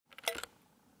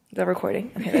Is that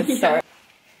recording? Okay, let's start.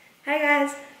 Hi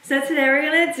guys, so today we're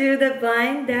gonna do the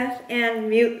blind, deaf, and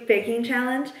mute baking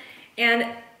challenge. And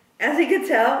as you can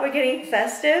tell, we're getting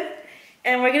festive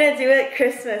and we're gonna do it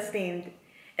Christmas themed.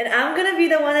 And I'm gonna be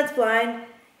the one that's blind,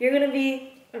 I'm gonna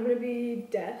be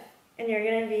deaf, and you're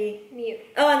gonna be mute.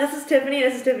 Oh, and this is Tiffany,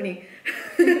 this is Tiffany.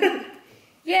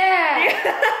 Yeah!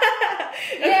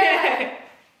 Okay.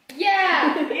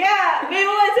 Yeah! Yeah!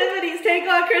 Mabel and Tiffany's Take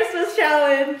on Christmas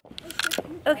Challenge!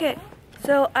 Okay,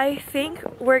 so I think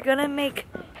we're gonna make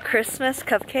Christmas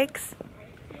cupcakes.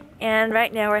 And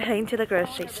right now we're heading to the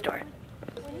grocery store.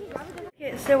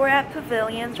 Okay, so we're at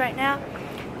Pavilions right now.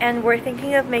 And we're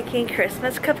thinking of making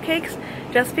Christmas cupcakes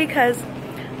just because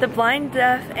the blind,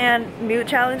 deaf, and mute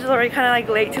challenge is already kind of like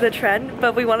late to the trend.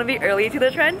 But we want to be early to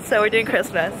the trend, so we're doing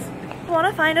Christmas. I want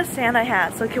to find a Santa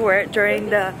hat so we can wear it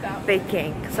during the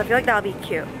baking, so I feel like that would be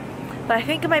cute. But I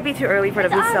think it might be too early for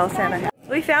them to sell Santa hats.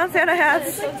 We found Santa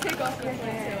hats,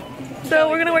 so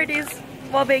we're gonna wear these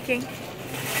while baking.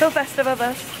 So festive of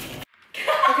us.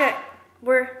 Okay,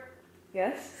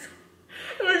 yes?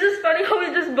 It was just funny how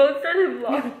we just both started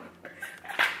vlogging.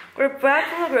 We're back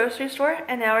from the grocery store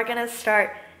and now we're gonna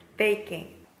start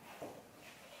baking.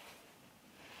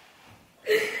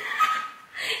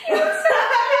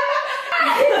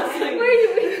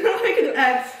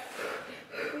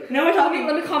 No, we're talking.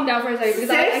 Let me calm down for a second because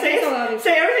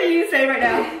say everything you say right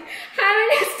now. Hi,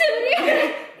 nice to meet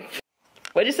you.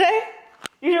 What'd you say?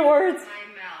 Use your words. My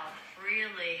mouth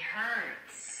really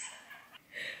hurts.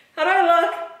 How do I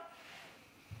look?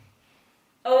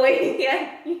 Oh wait,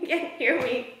 you can't hear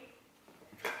me.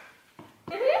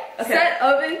 Okay. Set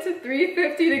oven to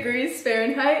 350 degrees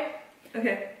Fahrenheit.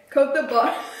 Okay. Coat the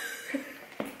bottom.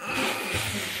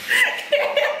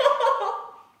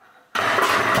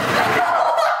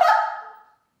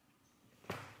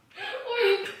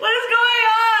 What is going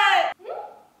on?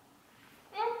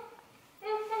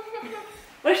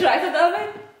 What should I set the oven?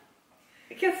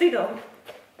 I can't see them.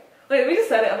 Wait, we just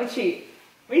set it. I'm gonna cheat.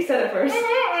 We set it first.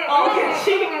 Oh, we can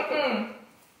cheat.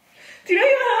 Do you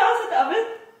know how to set the oven?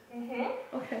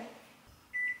 Okay.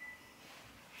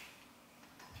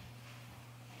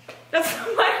 That's a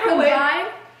microwave.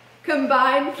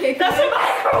 Combine cake. That's a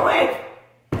microwave.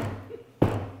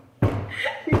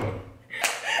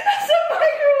 That's a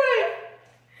microwave.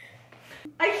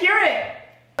 I hear it.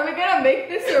 Are we gonna make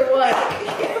this or what?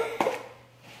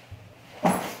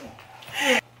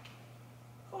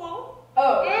 Hello?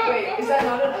 Oh, wait, is that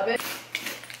not an oven?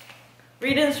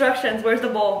 Read the instructions. Where's the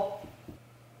bowl?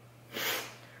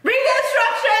 Read the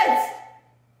instructions!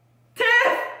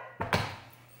 Tiff!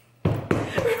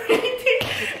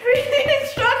 Read the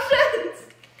instructions!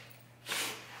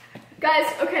 Guys,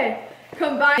 okay.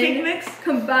 Combine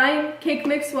Cake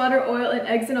mix? water, oil, and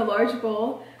eggs in a large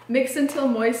bowl. Mix until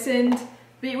moistened.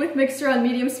 Beat with mixer on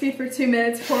medium speed for 2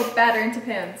 minutes. Pour batter into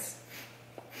pans.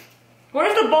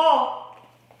 Where's the bowl?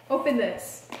 Open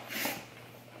this.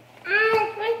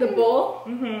 The bowl?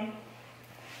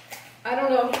 I don't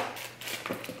know.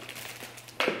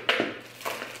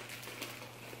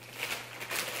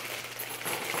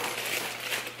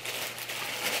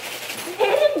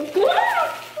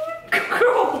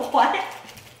 Girl, what?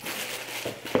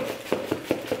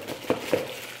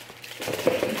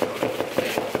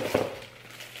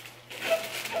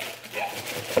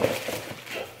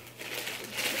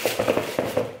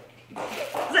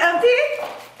 Is it empty?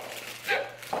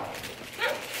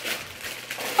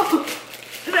 Oh,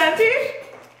 is it empty?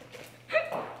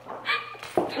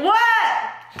 What?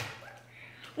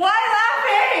 Why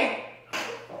laughing?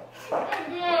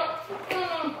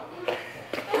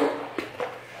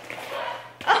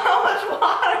 How much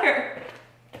water?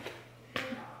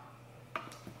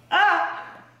 Ah!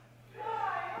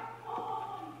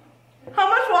 How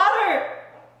much water?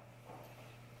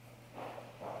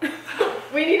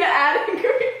 We need to add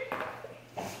ingredients.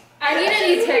 I need a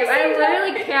new tape. I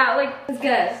literally can't. Like, let's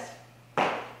guess.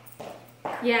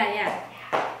 Yeah.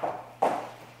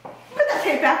 Put that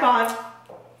tape back on.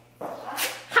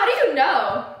 How do you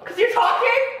know? Because you're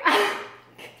talking?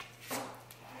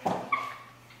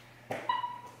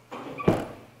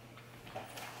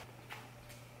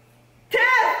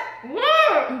 Tiff!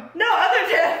 No, other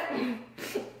Tiff!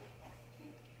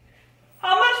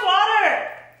 How much water?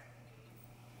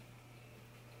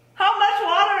 How much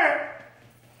water?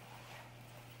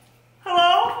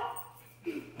 Hello?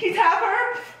 Can you tap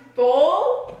her?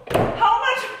 Bowl? How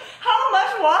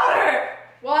much water?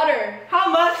 Water. How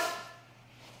much?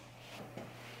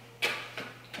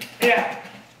 Yeah.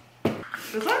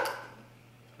 This one?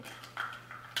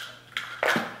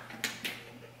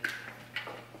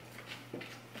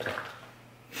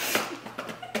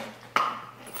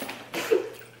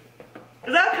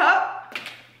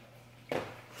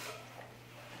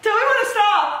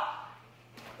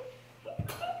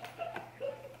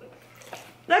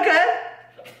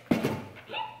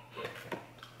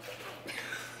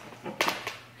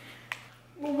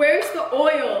 Where's the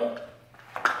oil?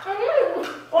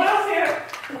 Oil's here.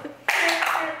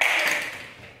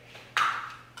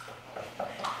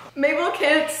 Mabel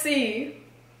can't see.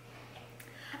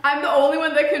 I'm the only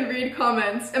one that can read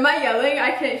comments. Am I yelling?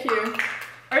 I can't hear.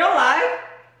 Are you live?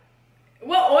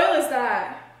 What oil is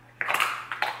that?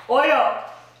 Oil.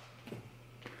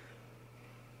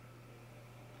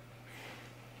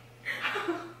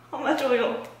 How much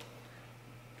oil?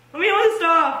 Let me hold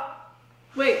stop.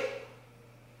 Wait.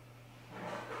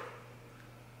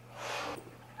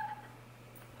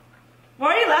 Why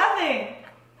are you laughing?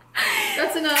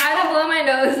 That's enough. I had to blow my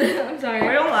nose. I'm sorry.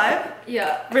 Are you live?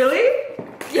 Yeah. Really?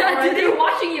 Yeah, dude, they're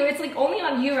watching you. It's like only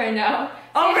on you right now.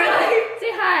 Oh, Say really? Hi.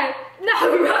 Say hi. No,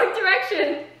 wrong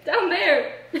direction. Down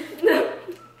there. No.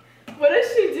 What is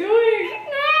she doing?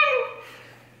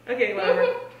 No. Okay, whatever.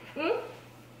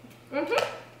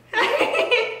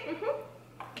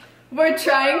 We're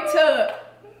trying to...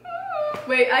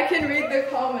 Wait, I can read the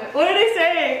comment. What are they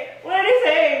saying? What are they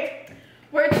saying?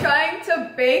 We're trying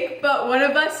to bake, but one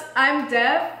of us, I'm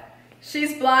deaf,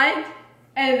 she's blind,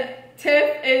 and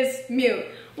Tiff is mute.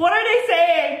 What are they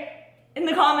saying in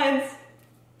the comments?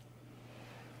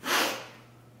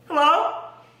 Hello?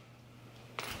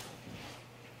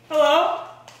 Hello?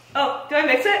 Oh, do I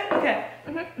mix it? Okay.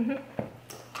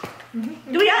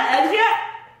 Do we add eggs yet?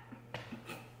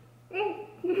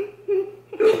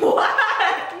 What?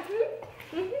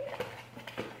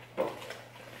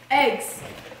 Eggs.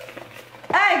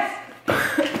 Eggs!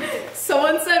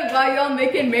 Someone said, why y'all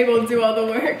making Mabel do all the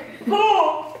work? Who?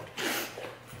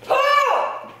 Who?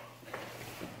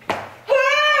 Who?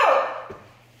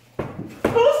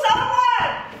 Who's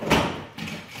someone?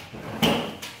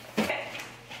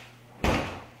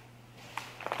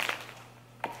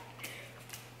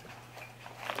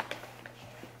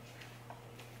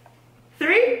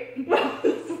 Three?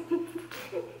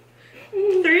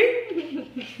 Three?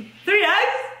 3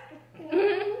 eggs? 3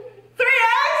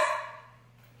 eggs?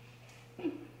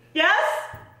 Yes?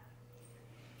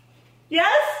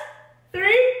 Yes?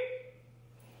 3?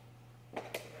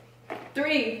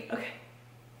 3. Okay.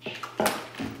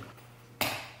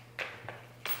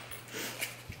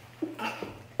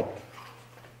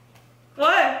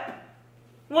 What?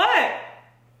 What?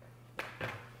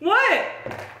 What?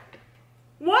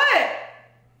 What?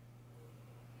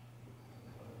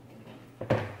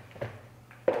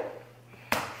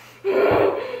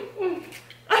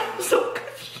 I'm so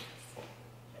confused.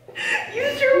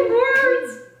 Use your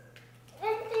words.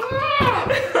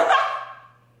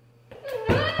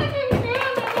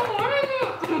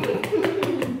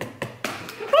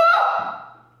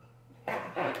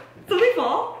 Something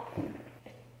fall?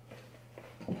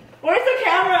 Where's the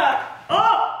camera?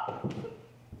 Oh!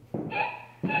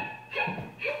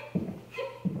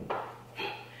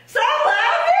 Stop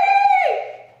laughing!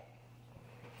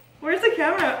 Where's the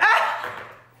camera? Ah!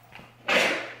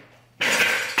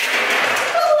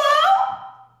 Hello?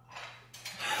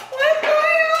 What's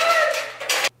going on?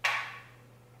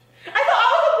 I thought I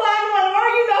was the blind one. Why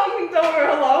are you knocking things over?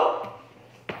 Hello?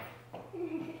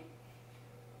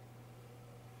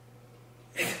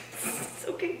 It's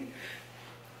okay.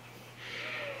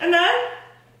 And then?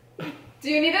 Do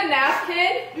you need a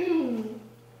napkin?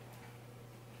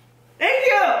 Thank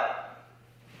you!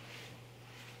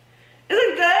 Is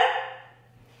it good?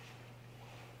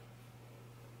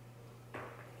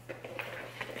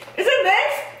 Is it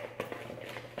mixed?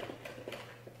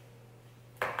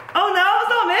 Oh no, it's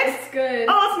not mixed? It's good.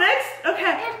 Oh, it's mixed?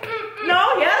 Okay. No,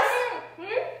 yes?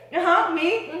 Uh-huh, me?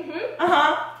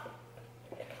 Uh-huh.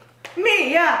 Me,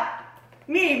 yeah.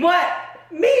 Me, what?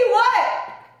 Me, what?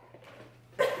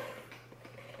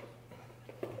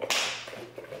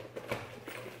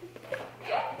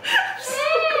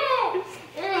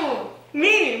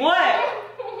 Me, what?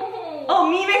 Oh,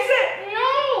 me mix it?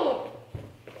 No.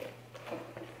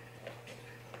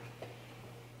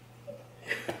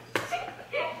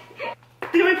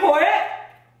 Did we pour it?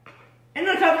 In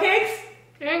the cupcakes?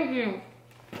 Thank you.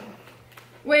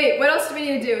 Wait, what else do we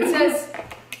need to do? It says,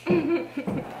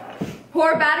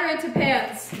 pour batter into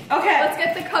pans. Okay. Let's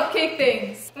get the cupcake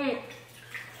things.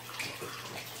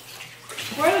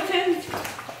 Where are the tins?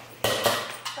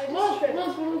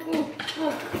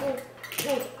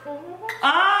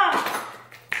 Ah!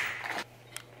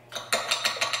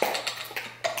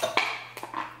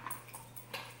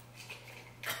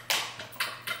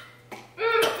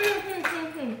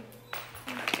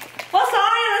 What song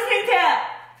are you listening to?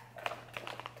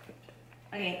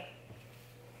 Okay.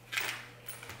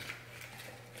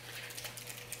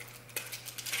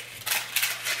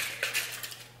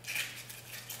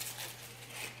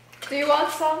 Do you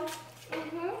want some?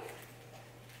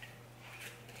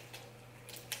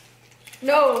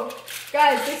 No,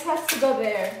 guys, this has to go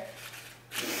there.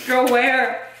 Go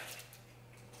where?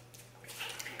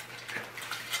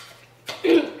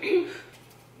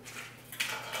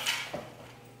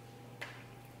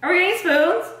 Are we getting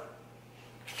spoons?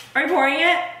 Are we pouring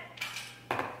it?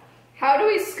 How do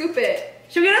we scoop it?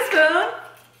 Should we get a spoon?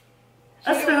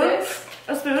 A Should we do spoon? this?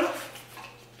 A spoon?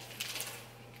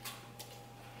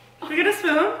 Should we get a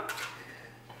spoon?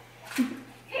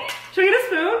 Should we get a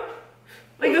spoon?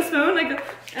 Like a spoon,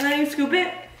 and then you scoop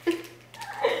it?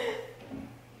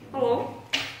 Hello?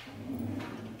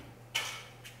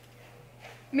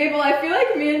 Mabel, I feel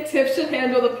like me and Tiff should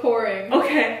handle the pouring.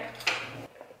 Okay.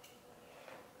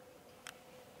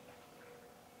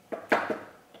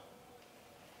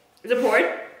 Is it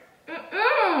poured?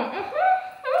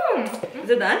 Is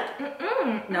it done?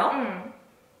 No?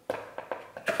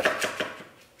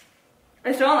 Are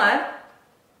you still alive?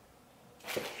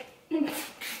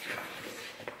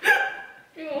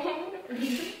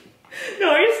 No,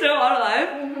 are you still alive?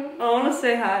 I want to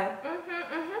say hi.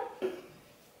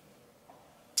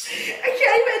 I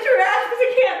can't even interact because I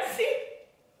can't see.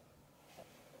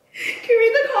 Can you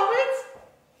read the comments?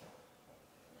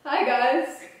 Hi, guys.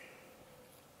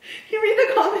 Can you read the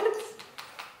comments?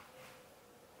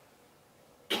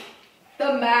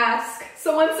 The mask.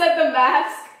 Someone said the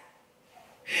mask.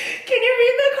 Can you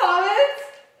read the comments?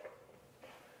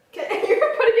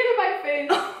 You're putting it in my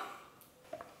face.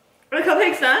 Are the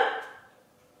cupcakes done?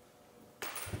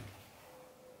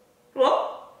 Hello?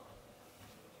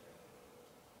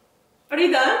 Are they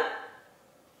done?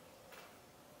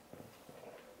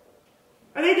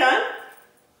 Are they done?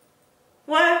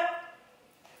 What?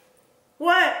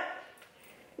 What?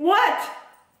 What?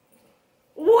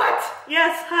 What?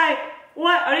 Yes, hi.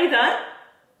 What? Are they done?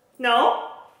 No?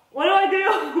 What do I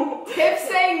do? Tiff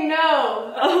saying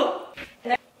no. Oh.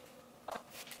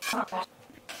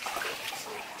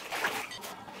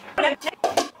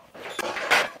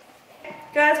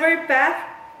 Guys, we're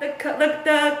back. The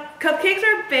cupcakes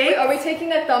are baked. Wait, are we taking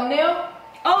the thumbnail?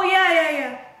 Oh,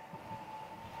 yeah.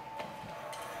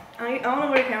 I don't know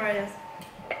where the camera is.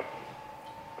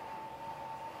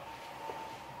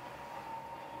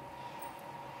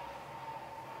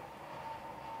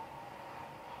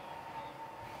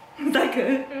 Is that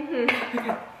good?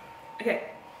 Okay.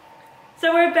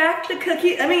 So we're back. The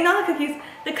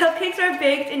cupcakes are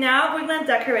baked, and now we're gonna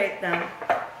decorate them.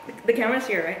 The camera's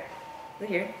here, right? Is it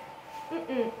here?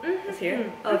 It's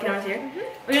here? Oh, the camera's here?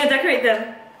 We're gonna decorate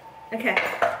them. Okay.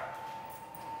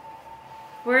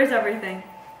 Where's everything?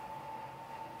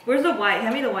 Where's the white?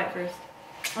 Hand me the white first.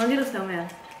 I wanna do the snowman.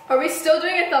 Are we still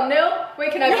doing a thumbnail?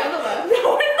 Wait, can I be on the left?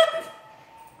 No, we're not.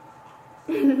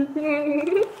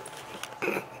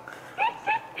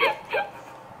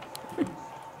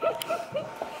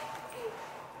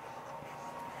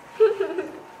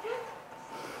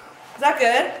 Is that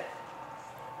good?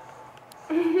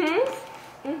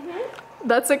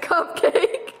 That's a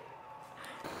cupcake.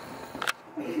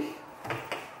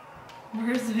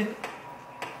 Where is it?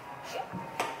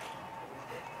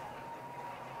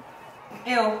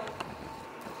 Ew.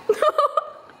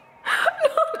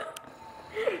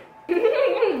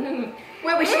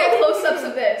 Wait, we should get close-ups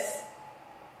of this.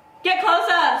 Get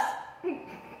close-ups!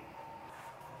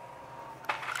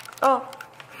 Oh.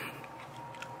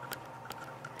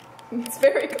 It's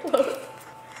very close.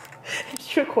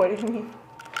 It's recording me.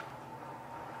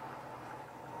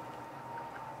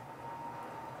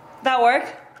 That work?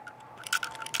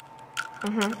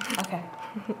 Okay.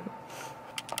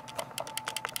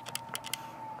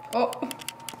 Oh.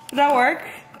 Did that work?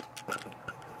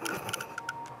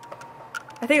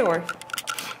 I think it worked.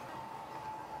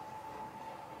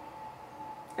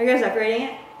 Are you guys decorating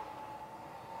it?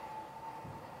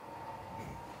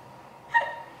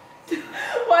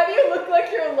 Why do you look like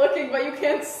you're looking but you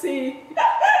can't see?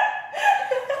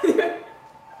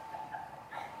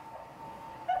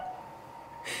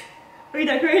 Are you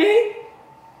decorating?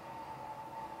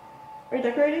 Are you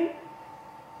decorating?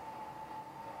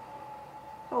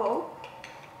 Hello?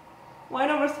 Why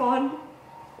not respond?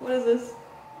 What is this?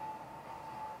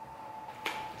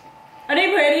 Are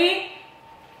they pretty?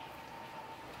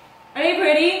 Are they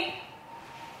pretty?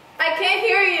 I can't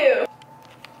hear you.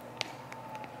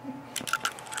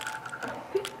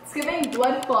 It's giving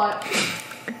blood clot.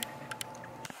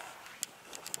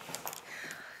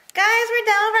 Guys, we're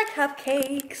done with our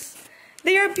cupcakes.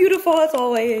 They are beautiful as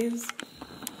always.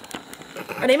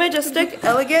 Are they majestic?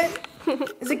 Elegant?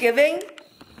 Is it giving?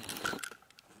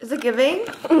 Is it giving?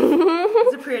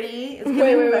 Is it pretty? Is it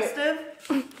giving festive?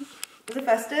 Is it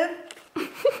festive?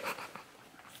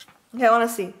 Okay, I want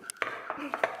to see.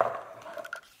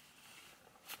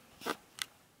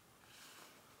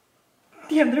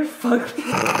 Damn, they're fugly.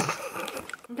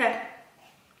 Okay.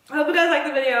 I hope you guys liked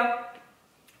the video.